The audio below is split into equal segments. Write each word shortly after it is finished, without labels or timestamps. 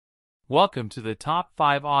Welcome to the Top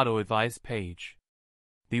 5 Auto Advice page.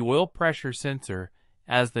 The oil pressure sensor,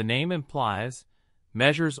 as the name implies,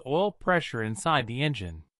 measures oil pressure inside the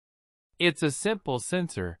engine. It's a simple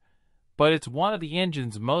sensor, but it's one of the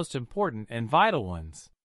engine's most important and vital ones.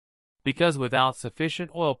 Because without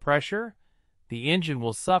sufficient oil pressure, the engine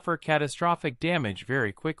will suffer catastrophic damage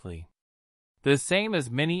very quickly. The same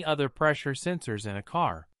as many other pressure sensors in a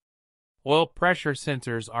car. Oil pressure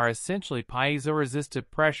sensors are essentially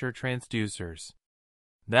piezoresistive pressure transducers.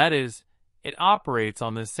 That is, it operates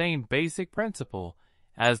on the same basic principle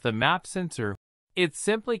as the MAP sensor. It's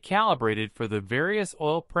simply calibrated for the various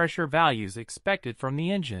oil pressure values expected from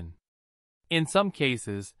the engine. In some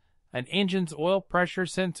cases, an engine's oil pressure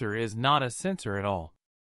sensor is not a sensor at all.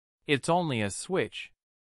 It's only a switch.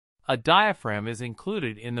 A diaphragm is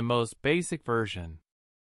included in the most basic version,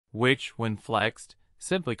 which, when flexed,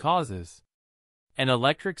 simply causes an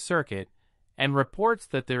electric circuit and reports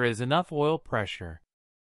that there is enough oil pressure.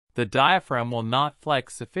 The diaphragm will not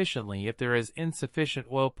flex sufficiently if there is insufficient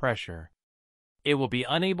oil pressure. It will be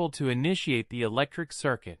unable to initiate the electric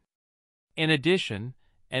circuit. In addition,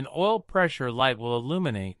 an oil pressure light will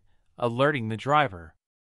illuminate, alerting the driver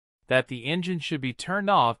that the engine should be turned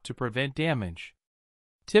off to prevent damage.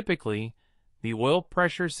 Typically, the oil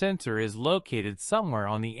pressure sensor is located somewhere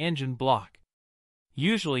on the engine block,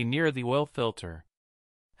 usually near the oil filter.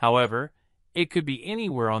 However, it could be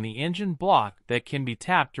anywhere on the engine block that can be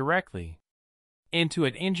tapped directly into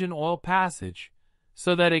an engine oil passage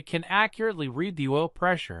so that it can accurately read the oil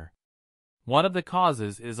pressure. One of the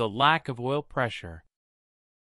causes is a lack of oil pressure.